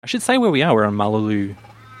I should say where we are. We're on Mullaloo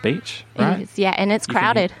Beach, right? It is, yeah, and it's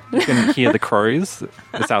crowded. You can hear the crows.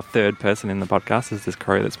 It's our third person in the podcast. There's this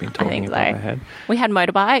crow that's been talking above our head. We had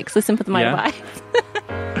motorbikes. Listen for the motorbikes.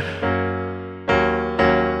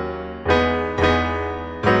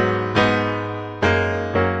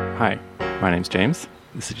 Hi, my name's James.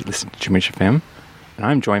 This is you listen to Chimicha FM, and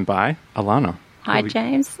I'm joined by Alana. Hi,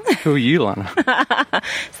 James. Who are you, Alana?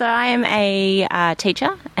 So I am a teacher,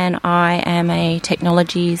 and I am a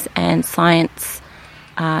technologies and science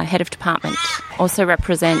head of department. Also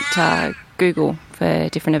represent Google for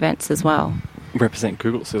different events as well. Represent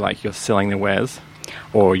Google, so like you're selling their wares,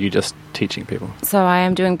 or you just teaching people? So I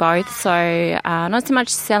am doing both. So not so much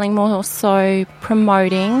selling, more so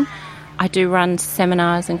promoting. I do run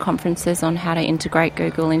seminars and conferences on how to integrate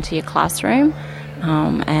Google into your classroom.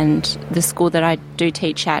 And the school that I do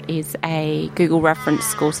teach at is a Google reference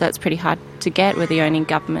school, so that's pretty hard to get. We're the only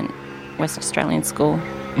government West Australian school.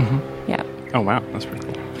 Mm-hmm. Yeah. Oh, wow. That's pretty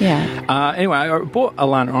cool. Yeah. Anyway, I brought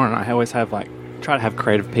Alana on. I always have, try to have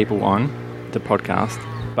creative people on the podcast,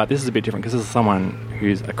 but this is a bit different because this is someone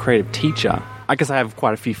who's a creative teacher. I guess I have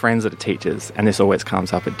quite a few friends that are teachers, and this always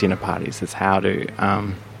comes up at dinner parties. It's how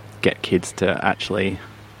to get kids to actually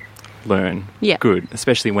learn good,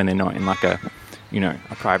 especially when they're not in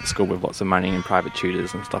a private school with lots of money and private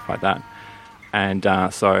tutors and stuff like that. And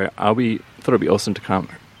so thought it'd be awesome to come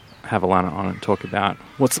have Alana on and talk about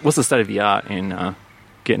what's the state of the art in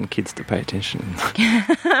getting kids to pay attention.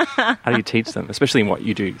 How do you teach them, especially in what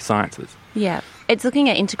you do, sciences? Yeah, it's looking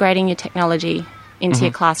at integrating your technology into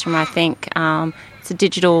your classroom. I think it's a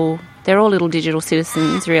digital. They're all little digital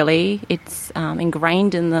citizens, really. It's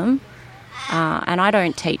ingrained in them. And I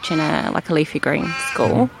don't teach in a leafy green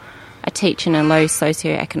school. I teach in a low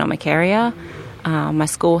socioeconomic area. My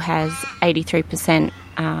school has 83%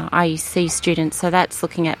 IEC students, so that's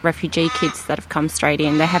looking at refugee kids that have come straight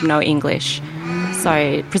in. They have no English, so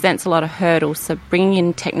it presents a lot of hurdles. So bringing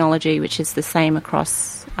in technology, which is the same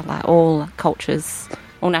across all cultures,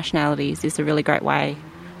 all nationalities, is a really great way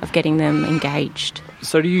of getting them engaged.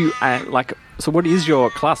 So do you, so what is your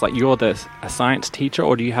class? You're a science teacher,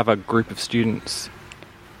 or do you have a group of students?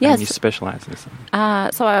 Yes. And you specialise in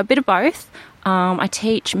something? So a bit of both. I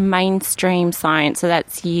teach mainstream science, so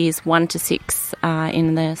that's years 1 to 6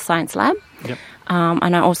 in the science lab. Yep.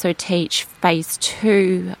 And I also teach phase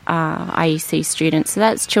 2 IEC students. So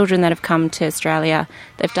that's children that have come to Australia.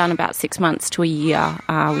 They've done about 6 months to a year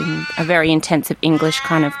in a very intensive English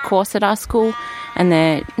kind of course at our school, and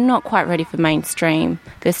they're not quite ready for mainstream.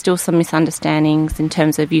 There's still some misunderstandings in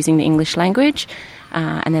terms of using the English language,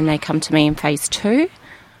 and then they come to me in phase 2.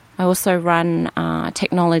 I also run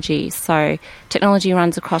technology, so technology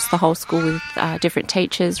runs across the whole school with different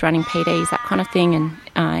teachers running PDs, that kind of thing,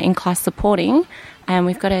 and in-class supporting. And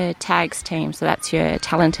we've got a TAGS team, so that's your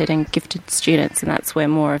talented and gifted students, and that's where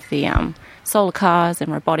more of the solar cars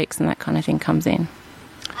and robotics and that kind of thing comes in.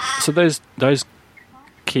 So those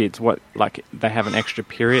kids, they have an extra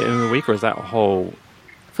period in the week, or is that a whole...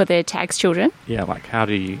 For the TAGS children? Yeah, how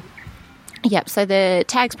do you... Yep, so the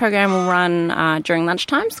TAGS program will run during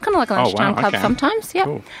lunchtime. It's kind of like a lunchtime club sometimes. Yep.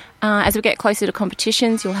 Cool. As we get closer to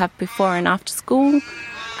competitions, you'll have before and after school.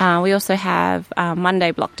 We also have Monday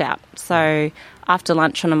blocked out. So after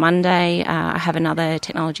lunch on a Monday, I have another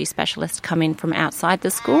technology specialist come in from outside the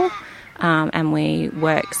school, and we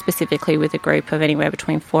work specifically with a group of anywhere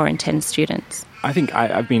between 4 and 10 students. I think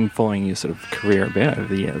I've been following your sort of career a bit over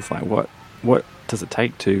the years. What does it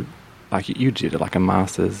take to, you did a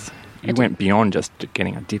master's... You went beyond just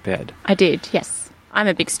getting a dip ed. I did, yes. I'm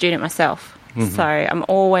a big student myself. Mm-hmm. So I'm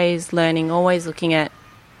always learning, always looking at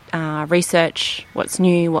research, what's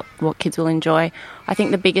new, what kids will enjoy. I think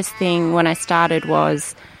the biggest thing when I started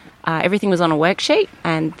was everything was on a worksheet,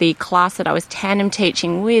 and the class that I was tandem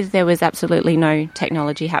teaching with, there was absolutely no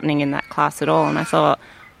technology happening in that class at all. And I thought,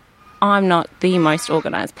 I'm not the most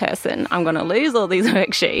organised person. I'm going to lose all these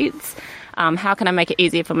worksheets. How can I make it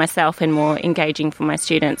easier for myself and more engaging for my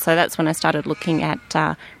students? So that's when I started looking at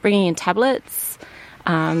bringing in tablets,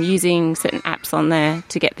 using certain apps on there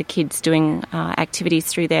to get the kids doing activities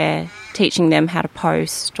through there, teaching them how to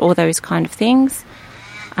post, all those kind of things.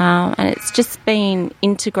 And it's just been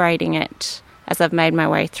integrating it as I've made my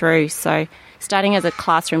way through. So starting as a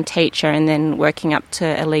classroom teacher and then working up to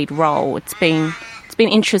a lead role, it's been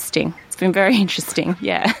interesting. Been very interesting,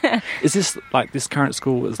 yeah. Is this this current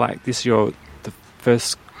school, is this the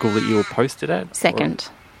first school that you were posted at? Second.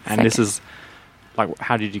 This is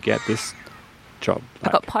how did you get this job? I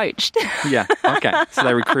got poached. Yeah. Okay. So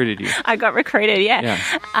they recruited you. I got recruited, yeah.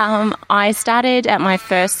 I started at my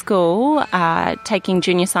first school taking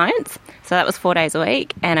junior science. So that was 4 days a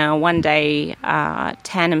week, and a 1-day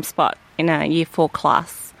tandem spot in a year 4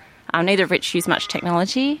 class, neither of which used much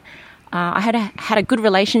technology. I had a good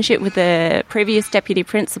relationship with the previous deputy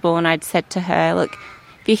principal, and I'd said to her, look,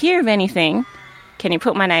 if you hear of anything, can you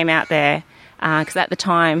put my name out there? Because at the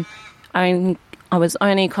time, I was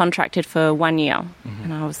only contracted for 1 year. Mm-hmm.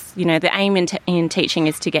 And I was, the aim in teaching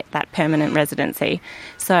is to get that permanent residency.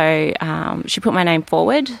 So she put my name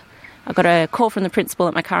forward. I got a call from the principal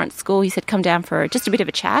at my current school. He said, come down for just a bit of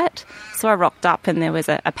a chat. So I rocked up and there was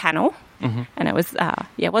a panel. Mm-hmm. And it was,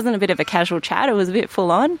 it wasn't a bit of a casual chat. It was a bit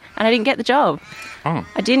full on. And I didn't get the job. Oh.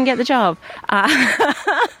 I didn't get the job.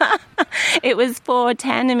 It was for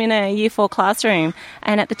tandem in a year 4 classroom.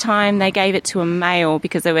 And at the time, they gave it to a male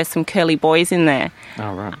because there were some curly boys in there.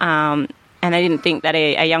 Oh, right. And they didn't think that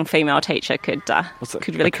a young female teacher could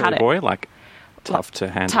really cut it. Boy? Like tough to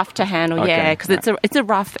handle? Tough to handle, okay. Yeah, because it's a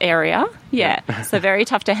rough area. Yeah, so very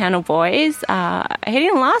tough to handle boys. He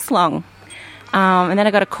didn't last long. And then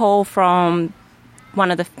I got a call from one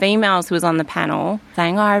of the females who was on the panel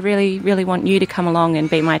saying, I really, really want you to come along and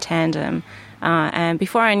be my tandem. And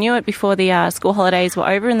before I knew it, before the school holidays were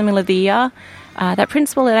over in the middle of the year, that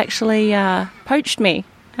principal had actually poached me.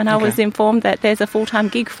 And I was informed that there's a full-time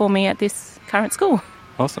gig for me at this current school.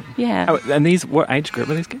 Awesome. Yeah. Oh, and what age group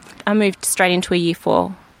are these kids? I moved straight into a year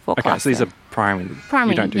 4 class. Okay, so these are primary.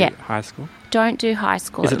 Primary, you don't do high school? Don't do high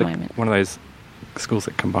school at the moment. One of those schools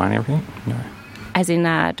that combine everything? No. As in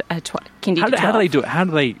kindy to 12. How do they do it? How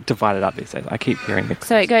do they divide it up these days? I keep hearing it.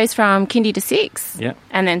 So it goes from kindy to 6. Yeah.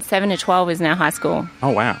 And then 7 to 12 is now high school. Oh,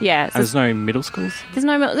 wow. Yeah. So there's no middle schools? There's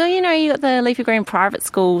no middle. You got the Leafy Green private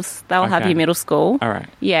schools. They'll have your middle school. All right.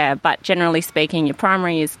 Yeah, but generally speaking, your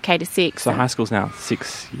primary is K to 6. So high school's now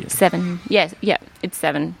 6 years? 7. Yes, yeah, it's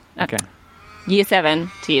 7. Okay. Year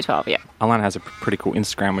 7 to year 12, yeah. Alana has a pretty cool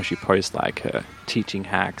Instagram where she posts like her teaching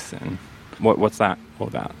hacks and what's that all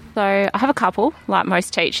about? So I have a couple, like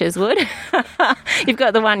most teachers would. You've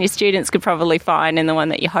got the one your students could probably find and the one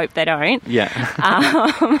that you hope they don't. Yeah.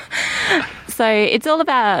 So it's all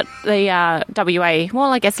about the WA,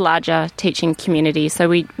 well, I guess, larger teaching community. So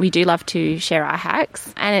we do love to share our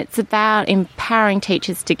hacks, and it's about empowering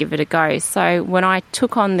teachers to give it a go. So when I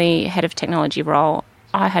took on the head of technology role,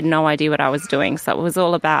 I had no idea what I was doing. So it was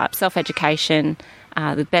all about self-education,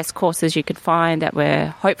 the best courses you could find that were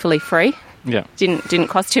hopefully free. Yeah. Didn't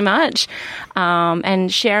cost too much,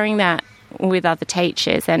 and sharing that with other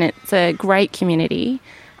teachers. And it's a great community,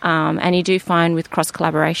 and you do find with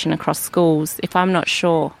cross-collaboration across schools, if I'm not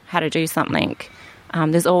sure how to do something,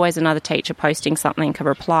 there's always another teacher posting something, a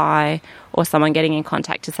reply, or someone getting in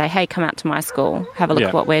contact to say, hey, come out to my school, have a look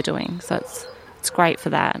at what we're doing. So it's great for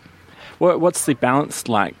that. What's the balance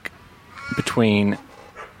like between,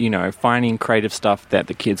 finding creative stuff that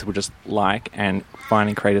the kids will just like and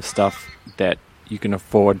finding creative stuff that you can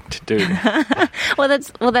afford to do? Well,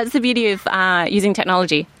 that's the beauty of using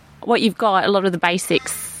technology. What you've got, a lot of the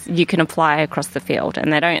basics you can apply across the field,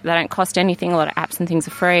 and they don't cost anything. A lot of apps and things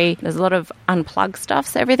are free. There's a lot of unplugged stuff,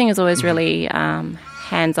 so everything is always really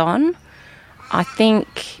hands-on. I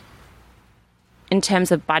think in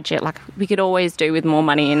terms of budget, like we could always do with more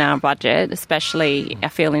money in our budget, especially I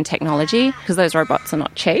feel in technology, because those robots are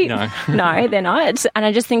not cheap. No, they're not. And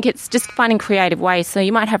I just think it's just finding creative ways. So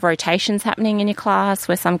you might have rotations happening in your class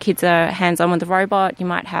where some kids are hands-on with the robot. You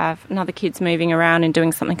might have another kids moving around and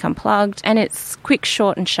doing something unplugged. And it's quick,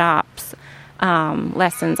 short and sharp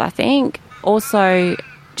lessons, I think. Also,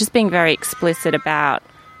 just being very explicit about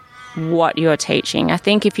what you're teaching. I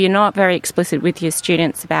think if you're not very explicit with your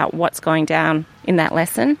students about what's going down in that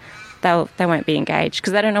lesson, they won't be engaged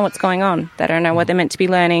because they don't know what's going on. They don't know what they're meant to be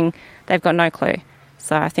learning. They've got no clue.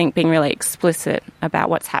 So I think being really explicit about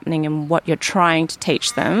what's happening and what you're trying to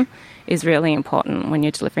teach them is really important when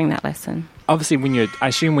you're delivering that lesson. Obviously, I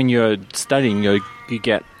assume when you're studying, you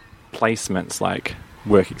get placements like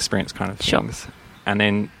work experience kind of things. Sure. And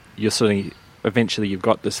then eventually you've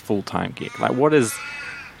got this full-time gig. Like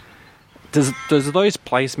does those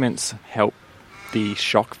placements help the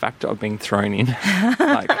shock factor of being thrown in?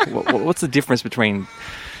 Like, what's the difference between,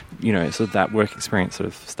 sort of that work experience sort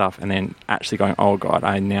of stuff and then actually going, oh, God,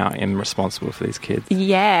 I now am responsible for these kids?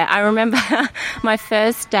 Yeah, I remember my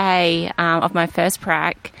first day of my first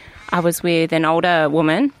prac, I was with an older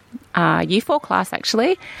woman, year 4 class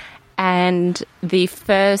actually, and the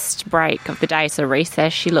first break of the day, so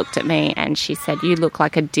recess, she looked at me and she said, you look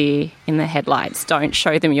like a deer in the headlights. Don't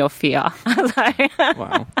show them your fear.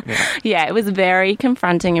 Wow. Yeah. Yeah, it was very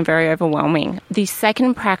confronting and very overwhelming. The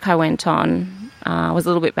second prac I went on, was a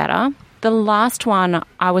little bit better. The last one,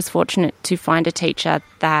 I was fortunate to find a teacher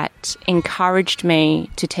that encouraged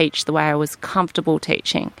me to teach the way I was comfortable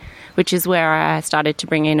teaching, which is where I started to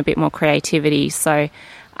bring in a bit more creativity. So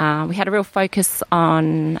we had a real focus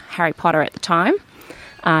on Harry Potter at the time.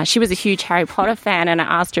 She was a huge Harry Potter fan, and I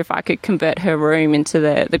asked her if I could convert her room into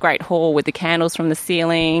the Great Hall with the candles from the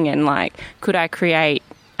ceiling, and could I create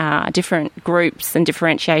different groups and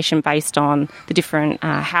differentiation based on the different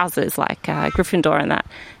houses, like Gryffindor and that.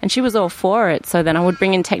 And she was all for it. So then I would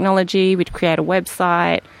bring in technology, we'd create a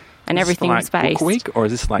website, and everything was based. Book week, or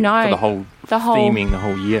is this for the whole theming the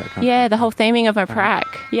whole year? Yeah, the whole theming of my prac.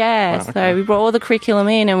 Yeah, wow, okay. So we brought all the curriculum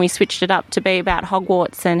in and we switched it up to be about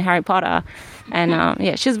Hogwarts and Harry Potter.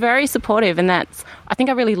 And she was very supportive, and I think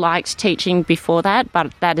I really liked teaching before that,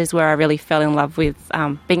 but that is where I really fell in love with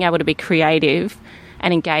being able to be creative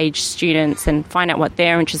and engage students and find out what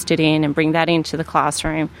they're interested in and bring that into the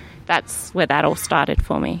classroom. That's where that all started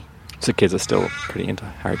for me. So kids are still pretty into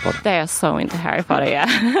Harry Potter? They are so into Harry Potter,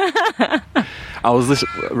 yeah. I was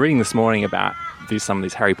reading this morning about some of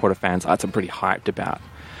these Harry Potter fans. I'm pretty hyped about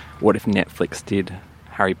what if Netflix did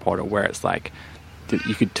Harry Potter, where it's like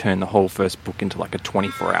you could turn the whole first book into like a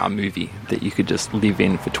 24-hour movie that you could just live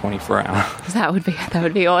in for 24 hours. That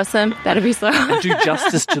would be awesome. That'd be so. And do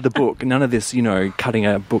justice to the book. None of this, cutting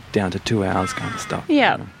a book down to 2 hours kind of stuff.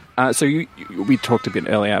 Yeah. So we talked a bit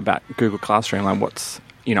earlier about Google Classroom. Like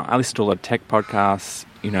I listen to a lot of tech podcasts.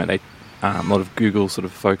 They a lot of Google sort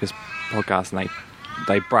of focused podcasts, and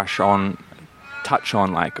they touch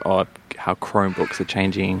on how Chromebooks are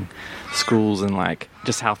changing schools and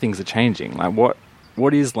just how things are changing.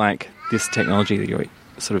 What is this technology that you're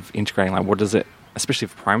sort of integrating? What does it, especially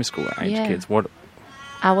for primary school age kids? What's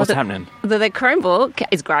happening? The Chromebook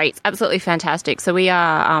is great. It's absolutely fantastic. So we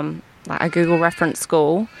are a Google reference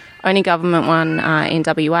school, only government one in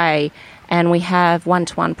WA, and we have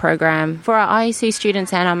one-to-one program for our IEC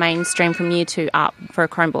students and our mainstream from year 2 up for a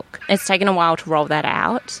Chromebook. It's taken a while to roll that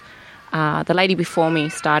out. The lady before me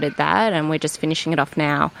started that, and we're just finishing it off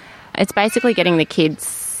now. It's basically getting the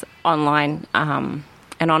kids online and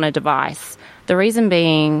on a device. The reason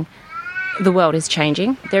being, the world is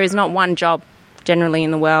changing. There is not one job generally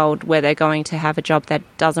in the world where they're going to have a job that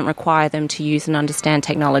doesn't require them to use and understand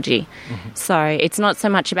technology. Mm-hmm. So it's not so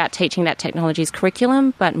much about teaching that technology's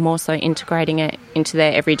curriculum, but more so integrating it into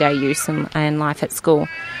their everyday use and life at school.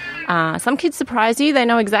 Some kids surprise you. They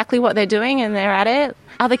know exactly what they're doing and they're at it.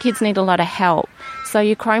 Other kids need a lot of help. So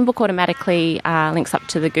your Chromebook automatically links up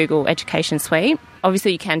to the Google Education Suite.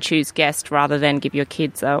 Obviously, you can choose guest rather than give your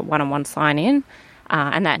kids a one-on-one sign-in,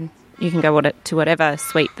 and then you can go to whatever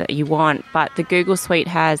suite that you want. But the Google Suite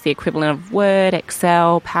has the equivalent of Word,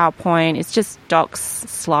 Excel, PowerPoint. It's just docs,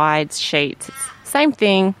 slides, sheets. It's the same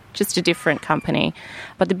thing, just a different company.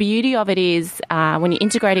 But the beauty of it is when you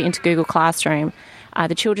integrate it into Google Classroom,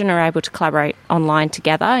 the children are able to collaborate online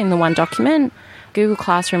together in the one document. Google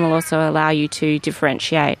Classroom will also allow you to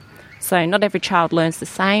differentiate. So not every child learns the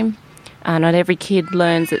same. Not every kid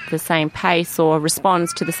learns at the same pace or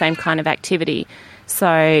responds to the same kind of activity.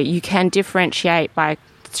 So you can differentiate by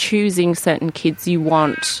choosing certain kids you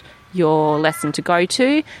want your lesson to go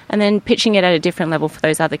to and then pitching it at a different level for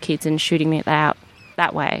those other kids and shooting it out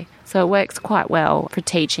that way. So it works quite well for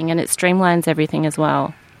teaching, and it streamlines everything as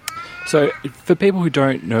well. So for people who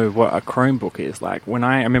don't know what a Chromebook is, I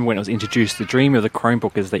remember when it was introduced, the dream of the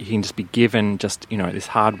Chromebook is that you can just be given just, this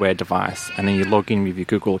hardware device, and then you log in with your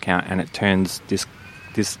Google account and it turns this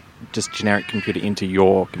just generic computer into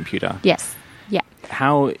your computer. Yes. Yeah.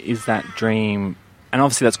 How is that dream? And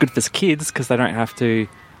obviously that's good for kids because they don't have to...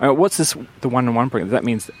 what's the one-on-one program? That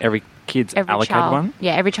means every kid's allocated one?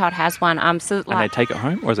 Yeah, every child has one. And they take it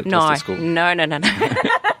home, or is it just at school? No.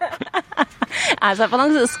 So it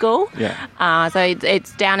belongs at the school. Yeah. So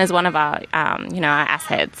it's down as one of our, our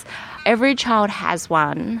assets. Every child has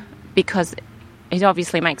one because it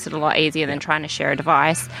obviously makes it a lot easier than trying to share a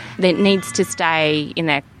device. That needs to stay in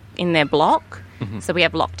their block. Mm-hmm. So we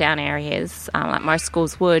have lockdown areas, like most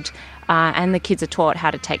schools would, and the kids are taught how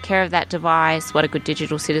to take care of that device, what a good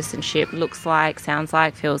digital citizenship looks like, sounds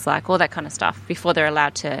like, feels like, all that kind of stuff before they're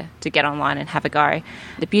allowed to get online and have a go.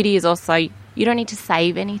 The beauty is also you don't need to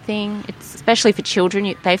save anything. It's especially for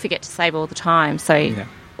children, they forget to save all the time. So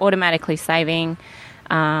automatically saving.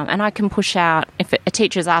 And I can push out, if a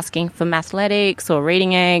teacher's asking for Mathletics or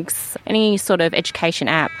Reading Eggs, any sort of education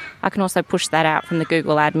app, I can also push that out from the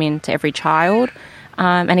Google admin to every child.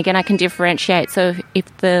 And again, I can differentiate. So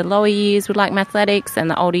if the lower years would like Mathletics and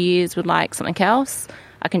the older years would like something else,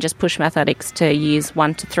 I can just push Mathletics to years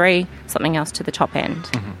 1 to 3, something else to the top end.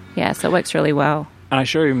 Mm-hmm. Yeah, so it works really well. And I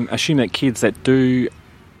assume that kids that do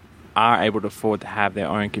are able to afford to have their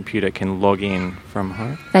own computer can log in from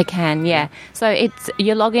home? They can, yeah. So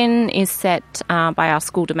your login is set by our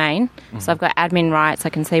school domain. So I've got admin rights. I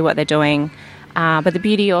can see what they're doing. But the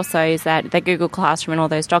beauty also is that the Google Classroom and all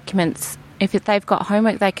those documents, if they've got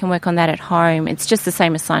homework, they can work on that at home. It's just the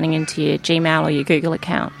same as signing into your Gmail or your Google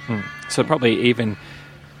account. So probably even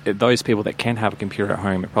those people that can have a computer at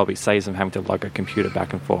home, it probably saves them having to lug a computer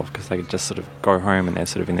back and forth because they can just sort of go home and they're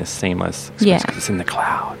sort of in this seamless experience because it's in the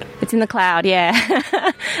cloud. It's in the cloud,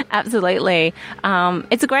 yeah. Absolutely.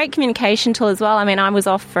 It's a great communication tool as well. I mean, I was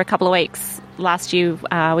off for a couple of weeks last year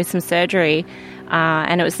with some surgery,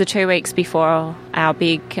 and it was the 2 weeks before our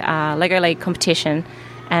big Lego League competition,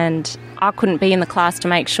 and I couldn't be in the class to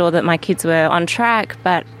make sure that my kids were on track,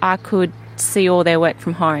 but I could see all their work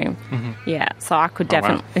from home. Yeah, so I could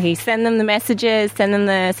definitely send them the messages, send them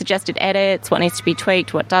the suggested edits, what needs to be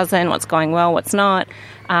tweaked, what doesn't, what's going well, what's not.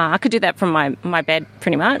 I could do that from my bed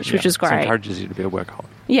pretty much, which is great. So it encourages you to be a workaholic.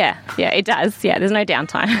 Yeah, it does. Yeah, there's no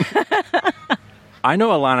downtime. I know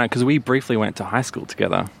Alana because we briefly went to high school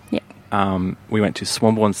together. Yeah. We went to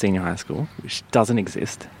Swanbourne Senior High School, which doesn't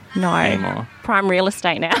exist anymore. Prime real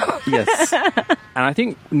estate now. Yes. And I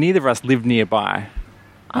think neither of us lived nearby.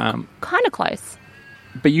 Kind of close.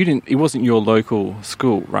 But you didn't. It wasn't your local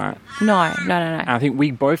school, right? No. And I think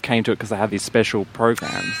we both came to it because they have these special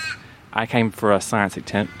programs. I came for a science and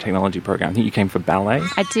technology program. I think you came for ballet.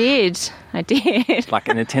 I did. Like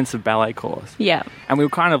an intensive ballet course. Yeah. And we were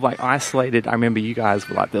kind of like isolated. I remember you guys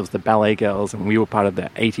were like, there was the ballet girls and we were part of the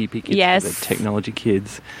ATP kids, yes, the technology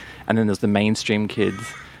kids. And then there's the mainstream kids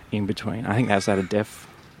in between. I think they also had a deaf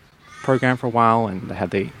program for a while and they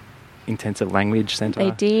had the intensive language centre.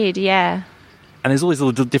 They did, yeah. And there's all these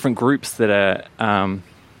little different groups that are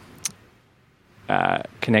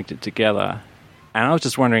connected together. And I was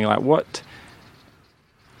just wondering, like, what,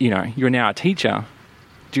 you're now a teacher.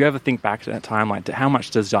 Do you ever think back to that time, like, how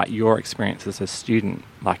much does like your experience as a student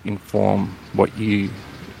like inform what you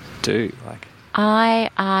do? Like, I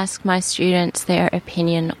ask my students their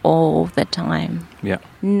opinion all the time. Yeah.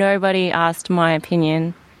 Nobody asked my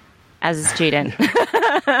opinion as a student.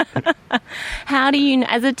 How do you,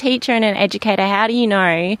 as a teacher and an educator, how do you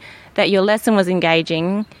know that your lesson was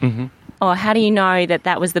engaging? Mm-hmm. Or how do you know that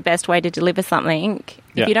that was the best way to deliver something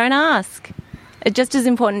if you don't ask? It's just as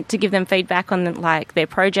important to give them feedback on their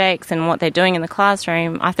projects and what they're doing in the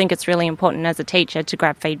classroom. I think it's really important as a teacher to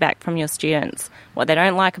grab feedback from your students, what they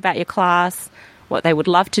don't like about your class, what they would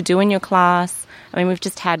love to do in your class. I mean, we've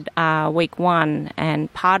just had week 1,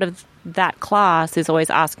 and part of that class is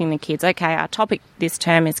always asking the kids, okay, our topic this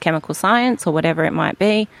term is chemical science or whatever it might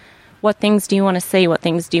be. What things do you want to see? What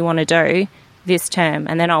things do you want to do this term?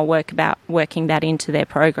 And then I'll work about working that into their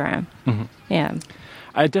program. Mm-hmm. Yeah.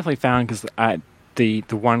 I definitely found, because the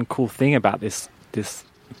one cool thing about this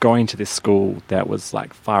going to this school that was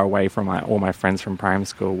like far away from all my friends from primary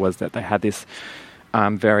school was that they had this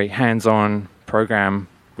very hands-on program,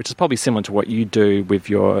 which is probably similar to what you do with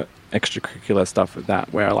your extracurricular stuff with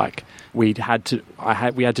that, where like we had to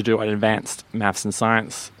do an advanced maths and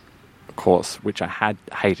science course, which I had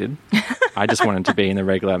hated. I just wanted to be in the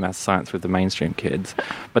regular maths and science with the mainstream kids.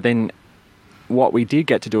 But then what we did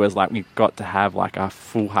get to do is like we got to have like a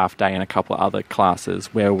full half day in a couple of other classes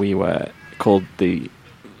where we were called the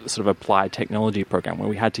sort of applied technology program, where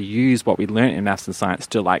we had to use what we learned in maths and science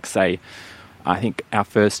to, like, say, I think our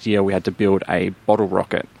first year we had to build a bottle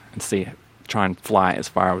rocket and try and fly as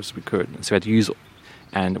far as we could. And so we had to use,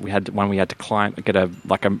 and we had to climb, get a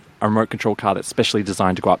remote control car that's specially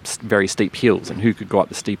designed to go up very steep hills, and who could go up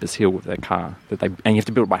the steepest hill with their car and you have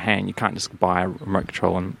to build it by hand. You can't just buy a remote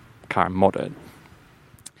control and car and mod it.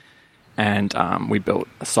 And we built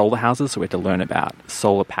solar houses, so we had to learn about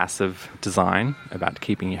solar passive design, about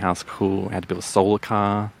keeping your house cool. We had to build a solar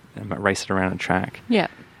car and race it around a track. Yeah.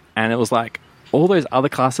 And it was like all those other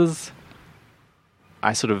classes,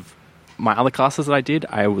 my other classes that I did,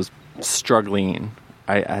 I was struggling in.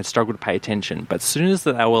 I had struggled to pay attention. But as soon as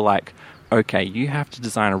they were like, okay, you have to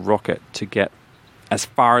design a rocket to get as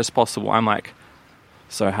far as possible, I'm like,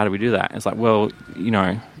 so how do we do that? And it's like, well,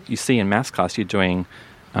 you see in maths class you're doing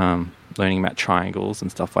learning about triangles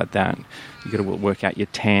and stuff like that. You got to work out your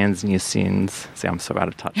tans and your sins. See, I'm so out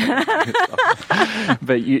of touch.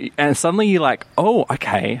 And suddenly you're like, oh,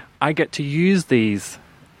 okay, I get to use these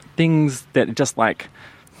things that are just like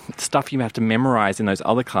stuff you have to memorize in those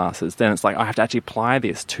other classes. Then it's like I have to actually apply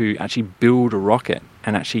this to actually build a rocket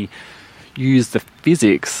and actually use the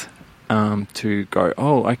physics to go,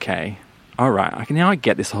 oh, okay, all right, now I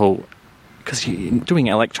get this whole because doing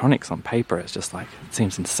electronics on paper is just like, it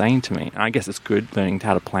seems insane to me. And I guess it's good learning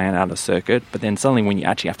how to plan out a circuit, but then suddenly when you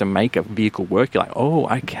actually have to make a vehicle work, you're like, oh,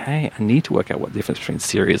 okay, I need to work out what the difference between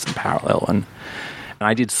series and parallel. And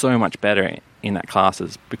I did so much better in that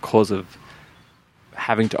classes because of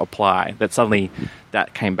having to apply, that suddenly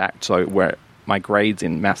that came back to where my grades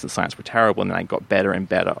in maths and science were terrible, and then I got better and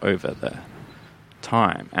better over the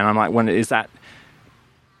time. And I'm like, when is that?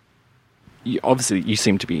 Obviously, you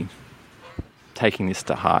seem to be taking this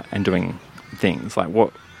to heart and doing things like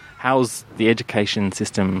how's the education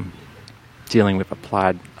system dealing with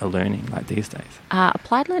applied learning like these days?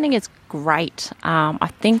 Applied learning is great. I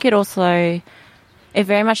think it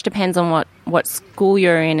very much depends on what school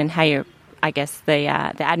you're in and how you, I guess, the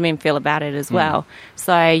admin feel about it as well.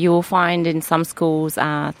 So you will find in some schools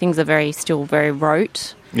things are still very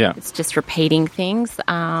rote. Yeah. It's just repeating things.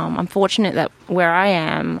 I'm fortunate that where I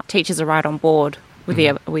am, teachers are right on board with the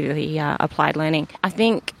applied learning. I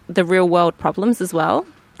think the real world problems as well,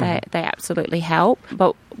 they absolutely help.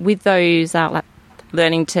 But with those like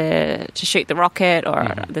learning to shoot the rocket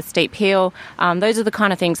or the steep hill, those are the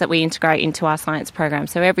kind of things that we integrate into our science program.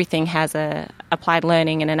 So everything has a applied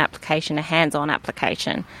learning and an application, a hands-on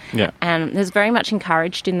application. Yeah. And there's very much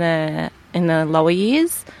encouraged in the lower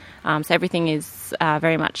years. So everything is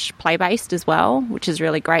very much play-based as well, which is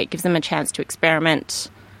really great. Gives them a chance to experiment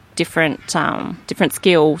different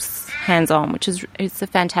skills hands-on, it's a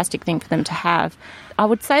fantastic thing for them to have. I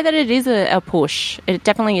would say that it is a push. It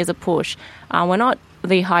definitely is a push. We're not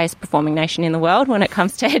the highest performing nation in the world when it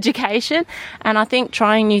comes to education, and I think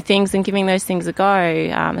trying new things and giving those things a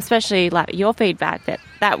go, especially like your feedback,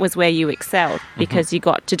 that was where you excelled because you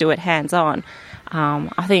got to do it hands-on.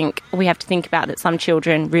 I think we have to think about that some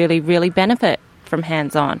children really, really benefit from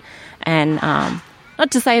hands-on. And not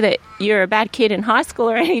to say that you're a bad kid in high school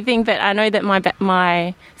or anything, but I know that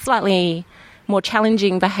my slightly more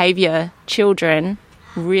challenging behaviour children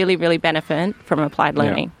really, really benefit from applied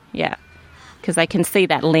learning. Yeah. Because they can see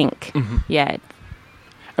that link. Yeah.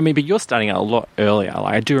 I mean, but you're starting a lot earlier.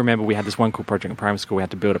 Like, I do remember we had this one cool project in primary school. We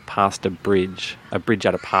had to build a bridge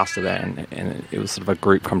out of pasta there, and it was sort of a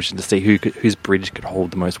group competition to see whose bridge could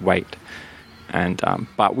hold the most weight. And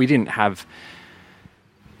but we didn't have.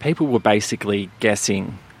 People were basically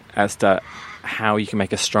guessing as to how you can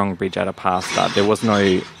make a strong bridge out of pasta. There was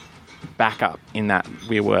no backup in that.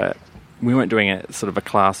 We weren't doing it sort of a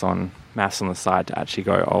class on maths on the side to actually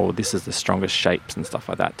go, oh, this is the strongest shapes and stuff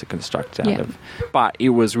like that to construct out of. But it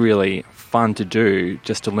was really fun to do,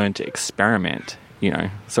 just to learn to experiment,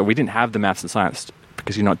 So we didn't have the maths and science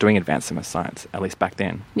because you're not doing advanced maths science, at least back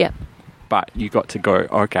then. Yeah. But you got to go,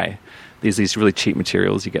 okay, there's these really cheap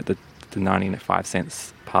materials. You get the 95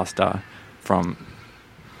 cents pasta from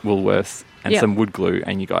Woolworths and some wood glue,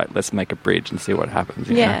 and you go, let's make a bridge and see what happens.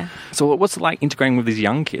 You know? So what's it like integrating with these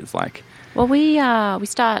young kids? Like, well, we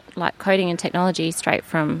start like coding and technology straight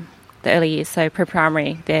from the early years. So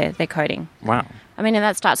pre-primary, they're coding. Wow. I mean, and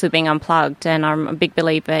that starts with being unplugged, and I'm a big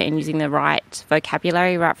believer in using the right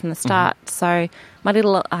vocabulary right from the start. So my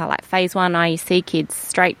little like phase 1 IEC kids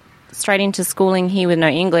straight into schooling here with no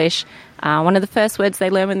English. One of the first words they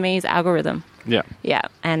learn with me is algorithm. Yeah. Yeah,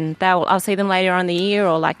 and I'll see them later on in the year,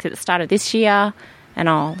 or like at the start of this year, and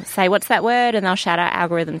I'll say, what's that word? And they'll shout out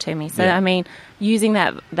algorithm to me. So, I mean, using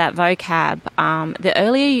that vocab, the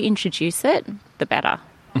earlier you introduce it, the better.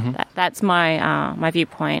 That's my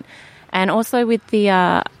viewpoint. And also with the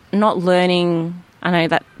not learning, I know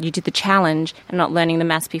that you did the challenge and not learning the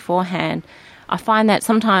maths beforehand, I find that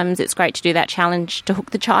sometimes it's great to do that challenge to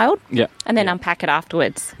hook the child and then unpack it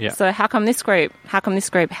afterwards. Yeah. So how come this group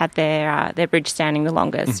had their bridge standing the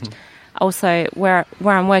longest? Also, where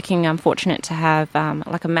I'm working, I'm fortunate to have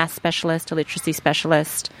like a maths specialist, a literacy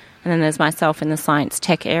specialist, and then there's myself in the science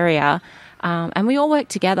tech area. And we all work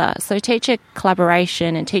together. So teacher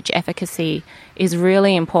collaboration and teacher efficacy is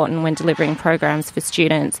really important when delivering programs for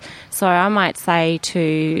students. So I might say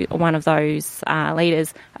to one of those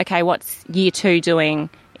leaders, okay, what's year 2 doing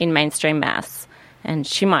in mainstream maths? And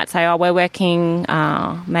she might say, oh, we're working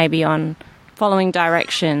maybe on following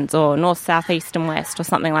directions or north, south, east and west or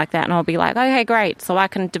something like that. And I'll be like, okay, great. So I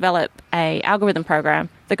can develop a algorithm program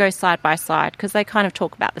that goes side by side because they kind of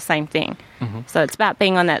talk about the same thing. So it's about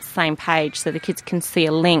being on that same page so the kids can see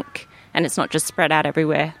a link and it's not just spread out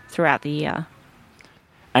everywhere throughout the year.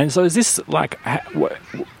 And so is this like,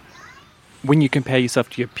 when you compare yourself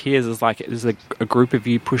to your peers, is a group of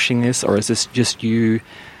you pushing this, or is this just you,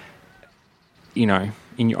 in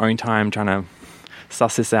your own time trying to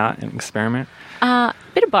suss this out and experiment?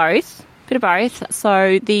 Bit of both.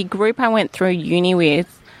 So the group I went through uni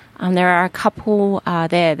with, There are a couple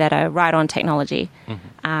there that are right on technology.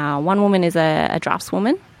 One woman is a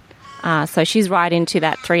draftswoman. So she's right into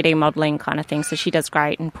that 3D modelling kind of thing. So she does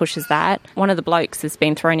great and pushes that. One of the blokes has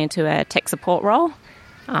been thrown into a tech support role.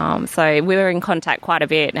 So we were in contact quite a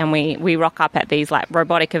bit, and we rock up at these like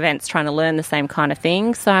robotic events trying to learn the same kind of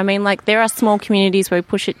thing. So, I mean, like there are small communities where we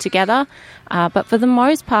push it together. But for the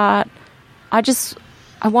most part,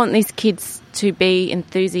 I want these kids to be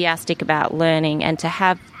enthusiastic about learning and to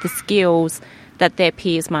have the skills that their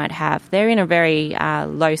peers might have. They're in a very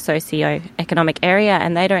low socio-economic area,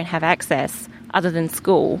 and they don't have access other than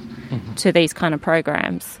school to these kind of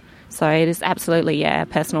programs. So it is absolutely, a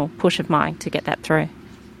personal push of mine to get that through.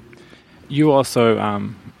 You also, I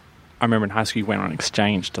remember in high school you went on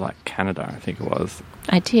exchange to like Canada, I think it was.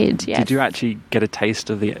 I did, yes. Did you actually get a taste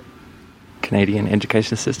of the Canadian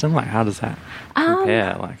education system? Like, how does that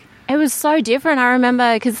compare? It was so different. I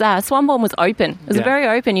remember because Swanbourne was open. It was very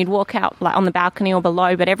open. You'd walk out like on the balcony or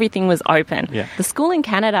below, but everything was open. Yeah. The school in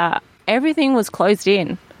Canada, everything was closed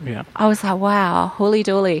in. Yeah. I was like, wow, holy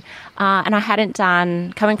dooly. And I hadn't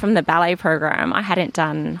done, coming from the ballet program, I hadn't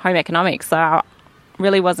done home economics, so I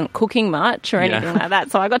really wasn't cooking much or anything like that.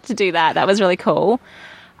 So I got to do that. That was really cool.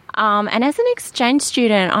 And as an exchange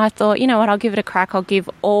student, I thought, you know what, I'll give it a crack. I'll give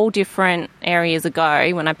all different areas a go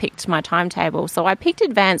when I picked my timetable. So I picked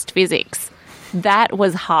advanced physics. That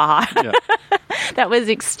was hard. Yeah. That was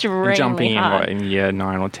extremely jumping hard. in year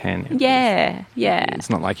 9 or 10. Yeah. It's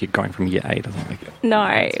not like you're going from year 8 or something.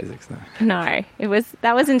 No. Physics, No.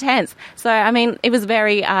 That was intense. So, I mean, it was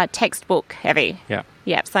very textbook heavy. Yeah.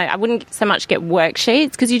 Yeah. So I wouldn't so much get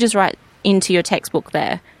worksheets because you just write into your textbook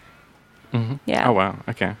there. Mm-hmm. Yeah. Oh, wow.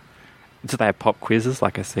 Okay. Do they have pop quizzes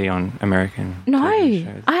like I see on American No. TV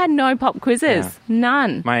shows? I had no pop quizzes. Yeah.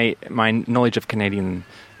 None. My knowledge of Canadian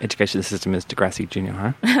education system is Degrassi Junior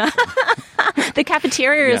High. The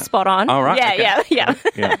cafeteria is spot on. Oh, right. Yeah, okay.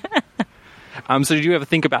 yeah. So did you ever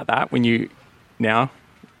think about that when you now?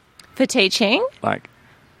 For teaching? Like,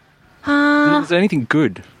 was there anything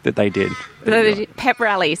good that they did? The pep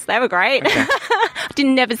rallies, they were great. Okay.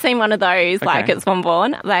 Didn't never seen one of those like at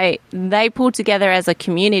Swanbourne. They pulled together as a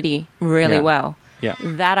community really well. Yeah.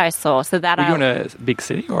 That I saw. So that Were you in a big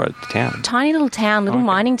city or a town? Tiny little town,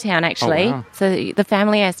 mining town actually. Oh, wow. So the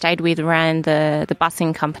family I stayed with ran the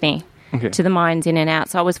busing company to the mines in and out.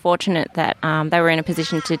 So I was fortunate that they were in a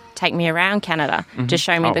position to take me around Canada to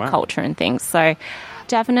show me the culture and things. So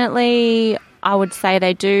definitely I would say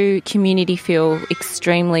they do community feel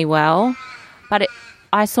extremely well. But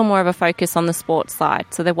I saw more of a focus on the sports side,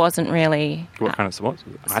 so there wasn't really... What kind of sports?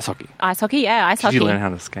 Ice hockey? Ice hockey, yeah, ice hockey. Did you learn how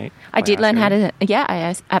to skate? I did learn how to... Yeah,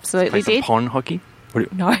 I absolutely play did. some pond hockey?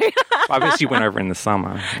 No. I guess you went over in the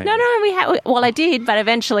summer. No, I did, but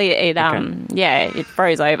eventually it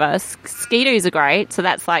froze over. Ski-doos are great, so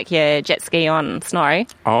that's like your jet ski on snow.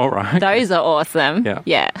 Oh, right. Those are awesome.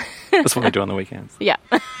 Yeah. That's what we do on the weekends. Yeah.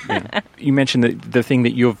 You mentioned that the thing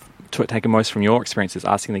that you've taken most from your experience is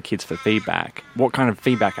asking the kids for feedback. What kind of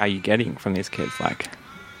feedback are you getting from these kids? Like,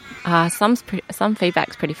 some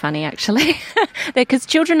feedback's pretty funny actually, because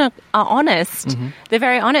children are honest. Mm-hmm. They're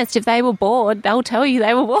very honest. If they were bored, they'll tell you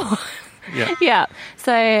they were bored. Yeah. Yeah.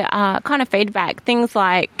 So, kind of feedback, things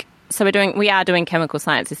like. So we are doing chemical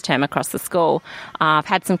science this term across the school. I've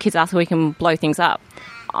had some kids ask if we can blow things up.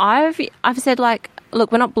 I've said like,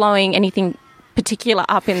 look, we're not blowing anything particular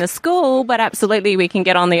up in the school, but absolutely we can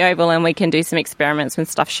get on the oval and we can do some experiments when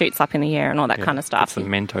stuff shoots up in the air and all that kind of stuff. Some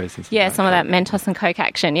Mentos and stuff. Yeah, some of that Mentos and Coke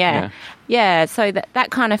action, yeah. So that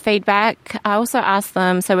kind of feedback. I also asked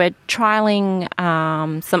them, so we're trialling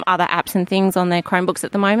some other apps and things on their Chromebooks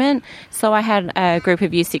at the moment. So I had a group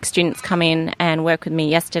of Year 6 students come in and work with me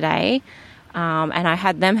yesterday. And I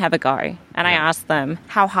had them have a go. And I asked them,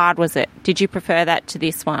 how hard was it? Did you prefer that to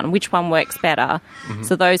this one? Which one works better? Mm-hmm.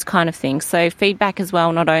 So those kind of things. So feedback as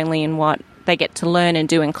well, not only in what they get to learn and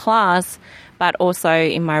do in class, but also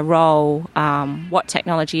in my role, what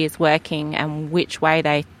technology is working and which way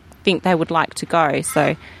they think they would like to go.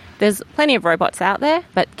 So there's plenty of robots out there,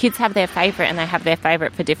 but kids have their favourite and they have their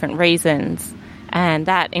favourite for different reasons. And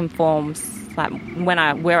that informs like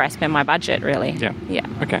where I spend my budget, really. Yeah. Yeah.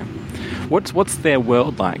 Okay. What's their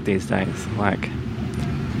world like these days? Like,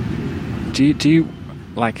 do you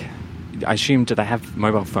like? I assume, do they have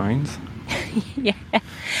mobile phones? Yeah.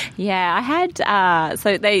 I had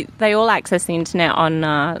so they all access the internet on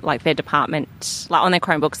like their department, like on their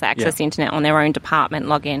Chromebooks. They access the internet on their own department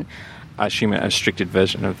login. I assume a restricted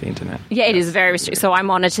version of the internet. Yeah, it is very restricted. So I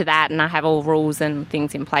monitor that and I have all rules and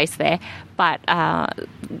things in place there. But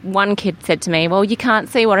one kid said to me, well, you can't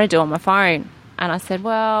see what I do on my phone. And I said,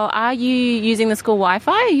 well, are you using the school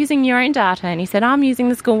Wi-Fi or using your own data? And he said, I'm using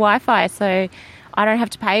the school Wi-Fi, so I don't have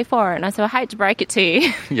to pay for it. And I said, I hate to break it to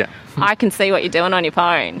you. Yeah. I can see what you're doing on your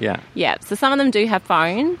phone. Yeah. Yeah. So some of them do have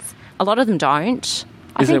phones. A lot of them don't.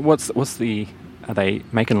 Are they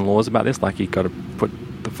making laws about this? Like, you've got to put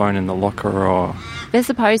the phone in the locker or... They're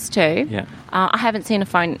supposed to. Yeah. I haven't seen a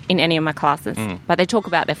phone in any of my classes, but they talk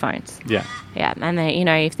about their phones. Yeah. Yeah. And they,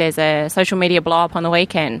 if there's a social media blow up on the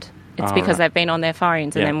weekend, it's because they've been on their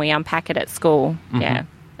phones, and then we unpack it at school. Mm-hmm. Yeah.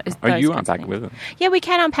 Oh, you unpack it with them? Yeah, we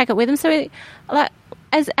can unpack it with them. So,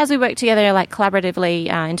 as we work together, like collaboratively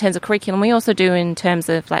in terms of curriculum, we also do in terms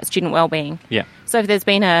of like student wellbeing. Yeah. So if there's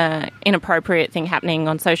been a inappropriate thing happening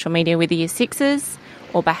on social media with the Year 6s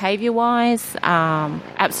or behaviour-wise,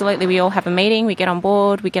 absolutely, we all have a meeting. We get on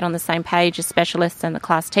board. We get on the same page as specialists and the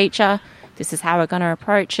class teacher. This is how we're going to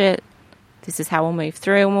approach it. This is how we'll move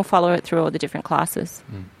through, and we'll follow it through all the different classes.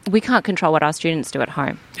 We can't control what our students do at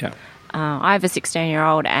home. Yeah. I have a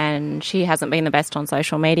 16-year-old, and she hasn't been the best on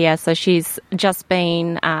social media, so she's just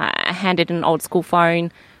been handed an old school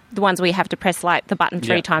phone, the ones where you have to press like the button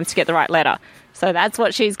 3 times to get the right letter. So that's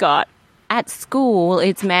what she's got. At school,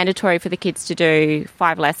 it's mandatory for the kids to do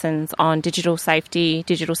 5 lessons on digital safety,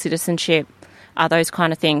 digital citizenship, those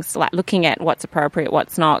kind of things, like looking at what's appropriate,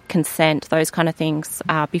 what's not, consent, those kind of things,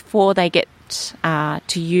 before they get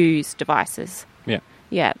to use devices. Yeah.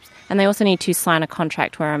 Yeah. And they also need to sign a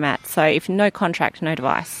contract where I'm at. So if no contract, no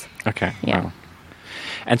device. Okay. Yeah. Wow.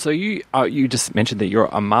 And so you just mentioned that you're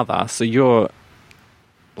a mother. So you're,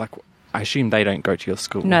 like, I assume they don't go to your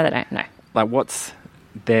school. No, they don't, no. Like, what's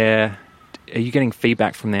their... Are you getting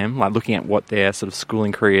feedback from them, like looking at what their sort of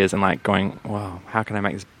schooling career is and like going, wow, how can I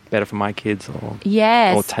make this better for my kids, or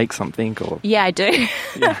yes, or take something, or yeah, I do.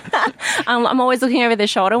 Yeah. I'm always looking over their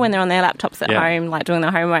shoulder when they're on their laptops at home, like doing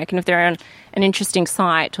their homework, and if they're on an interesting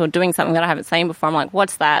site or doing something that I haven't seen before, I'm like,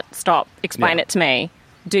 what's that? Stop, explain it to me.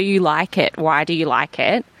 Do you like it? Why do you like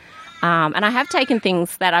it? And I have taken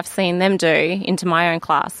things that I've seen them do into my own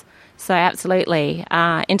class. So absolutely,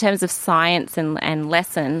 in terms of science and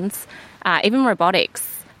lessons, even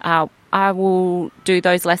robotics, I will do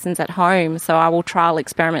those lessons at home. So I will trial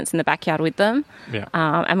experiments in the backyard with them,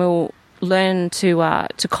 and we'll learn to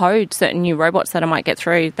code certain new robots that I might get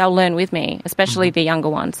through. They'll learn with me, especially the younger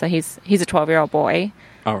one. So he's a 12-year-old boy.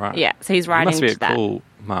 Oh, right. Yeah, so he's right into that. Must be a cool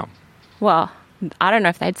mum. Well, I don't know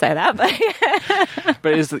if they'd say that, but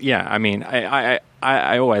but I mean,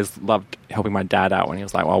 I always loved helping my dad out when he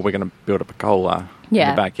was like, well, we're going to build a pergola in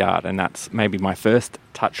the backyard, and that's maybe my first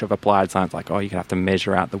touch of applied science, like, oh, you're going to have to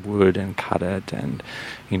measure out the wood and cut it, and,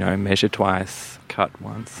 measure twice, cut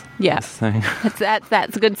once. Yeah.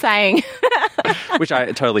 That's a good saying. Which I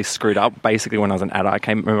totally screwed up. Basically, when I was an adult,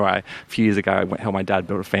 remember a few years ago, I helped my dad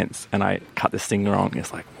build a fence, and I cut this thing wrong.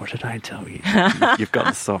 It's like, what did I tell you? You've got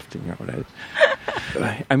the soft in your old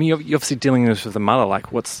age. I mean, you're obviously dealing with this with a mother.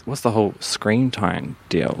 Like, what's the whole screen time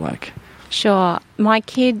deal like? Sure. My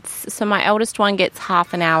kids, so my eldest one gets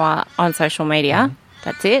half an hour on social media.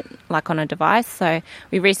 That's it, like on a device. So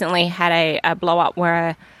we recently had a blow up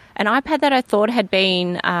where an iPad that I thought had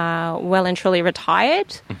been well and truly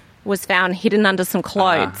retired was found hidden under some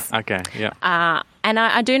clothes. Okay, yeah. And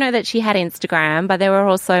I do know that she had Instagram, but there were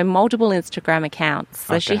also multiple Instagram accounts.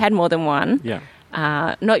 So she had more than one. Yeah.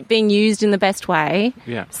 Not being used in the best way.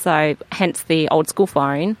 Yeah. So hence the old school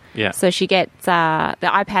phone. Yeah. So she gets the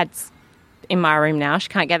iPad's in my room now. She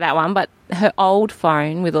can't get that one, but her old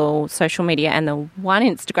phone with all social media and the one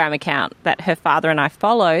Instagram account that her father and I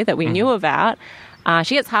follow that we knew about,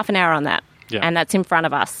 she gets half an hour on that. Yeah. And that's in front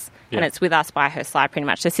of us. Yeah. And it's with us by her side pretty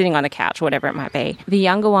much. They're sitting on the couch or whatever it might be. The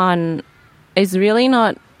younger one is really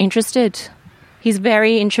not interested. He's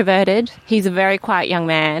very introverted. He's a very quiet young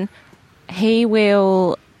man. He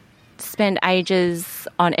will spend ages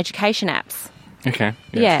on education apps. Okay.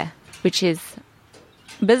 Yes. Yeah, which is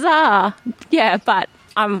bizarre. Yeah, but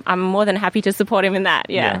I'm more than happy to support him in that.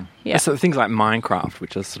 Yeah. So things like Minecraft,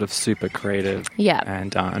 which is sort of super creative. Yeah.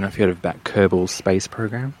 And I don't know if you heard about Kerbal Space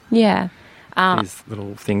Program. Yeah. These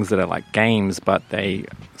little things that are like games, but they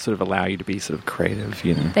sort of allow you to be sort of creative,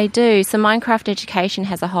 They do. So Minecraft Education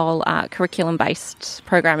has a whole curriculum-based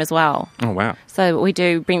program as well. Oh, wow. So we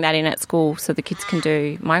do bring that in at school so the kids can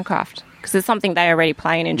do Minecraft because it's something they already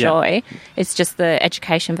play and enjoy. Yeah. It's just the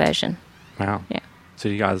education version. Wow. Yeah. So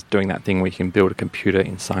you guys doing that thing where you can build a computer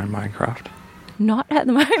inside Minecraft? Not at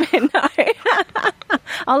the moment, no.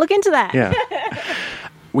 I'll look into that. Yeah.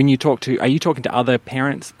 When you are you talking to other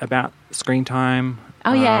parents about screen time?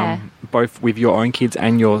 Oh, yeah. Both with your own kids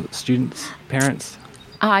and your students' parents?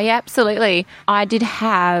 Yeah, absolutely. I did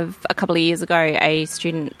have, a couple of years ago, a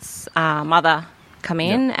student's mother come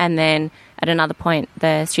in, and then at another point,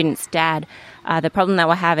 the student's dad, the problem they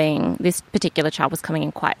were having, this particular child was coming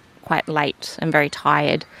in quite late and very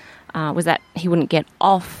tired, was that he wouldn't get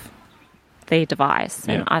off the device.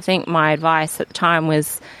 And I think my advice at the time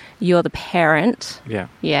was, you're the parent.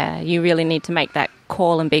 Yeah, you really need to make that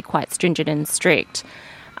call and be quite stringent and strict.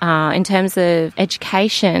 In terms of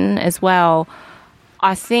education as well,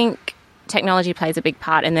 I think technology plays a big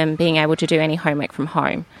part in them being able to do any homework from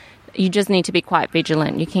home. You just need to be quite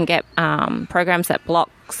vigilant. You can get programs that block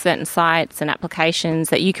certain sites and applications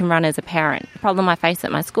that you can run as a parent. The problem I face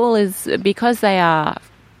at my school is because they are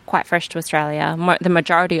quite fresh to Australia, the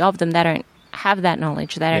majority of them, they don't have that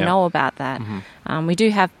knowledge. They don't know about that. We do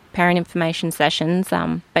have parent information sessions,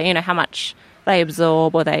 but you know how much they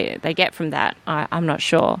absorb or they get from that, I'm not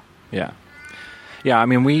sure. Yeah, I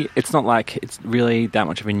mean, it's not like it's really that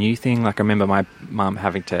much of a new thing. Like, I remember my mum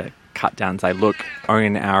having to cut down and say, look, only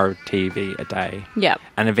an hour of TV a day. Yep.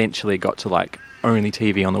 And eventually got to, like, only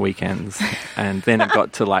TV on the weekends. And then it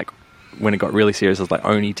got to, like, when it got really serious, it was, like,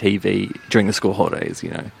 only TV during the school holidays,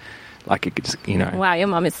 you know. Like, it could just, you know. Wow, your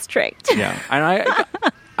mum is strict. Yeah. And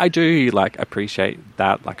I do, like, appreciate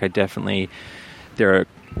that. Like, I definitely,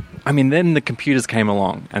 then the computers came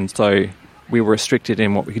along. And so we were restricted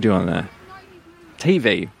in what we could do on the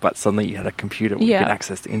TV, but suddenly you had a computer where you could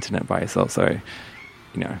access the internet by yourself. So,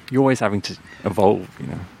 you know, you're always having to evolve, you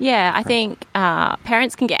know. Yeah, I think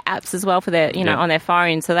parents can get apps as well for their, on their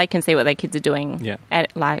phone, so they can see what their kids are doing. Yeah.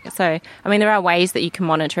 There are ways that you can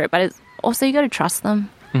monitor it, but it's also you got to trust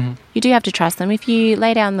them. You do have to trust them. If you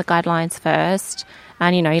lay down the guidelines first